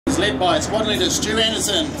led by squad leader Stu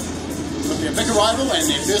Anderson, with their Vic arrival and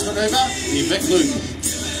their first manoeuvre, the Vic Loop.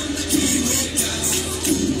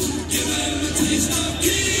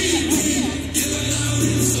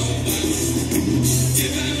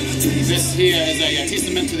 This here is a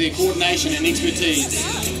testament to their coordination and expertise.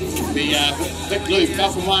 The Vic Loop,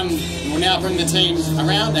 Falcon 1, will now bring the team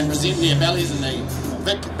around and present their bellies in the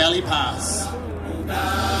Vic Belly Pass.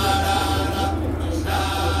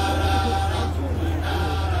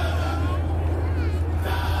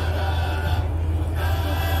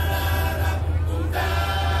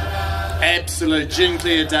 Absolute gin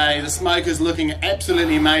clear day. The smoke is looking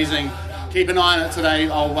absolutely amazing. Keep an eye on it today.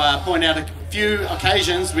 I'll point out a few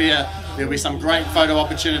occasions where there'll be some great photo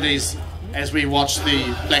opportunities as we watch the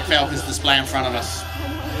Black Falcons display in front of us.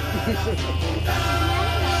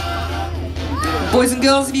 Boys and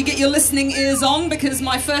girls, if you get your listening ears on, because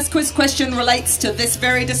my first quiz question relates to this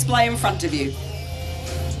very display in front of you.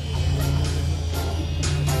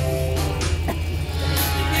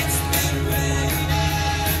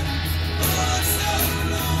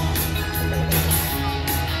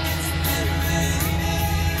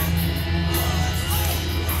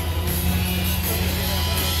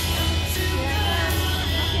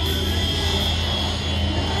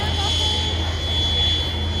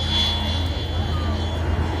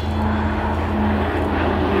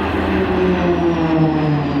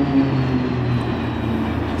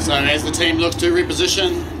 So as the team looks to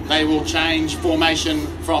reposition, they will change formation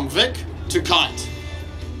from Vic to Kite.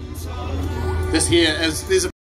 This here is, there's a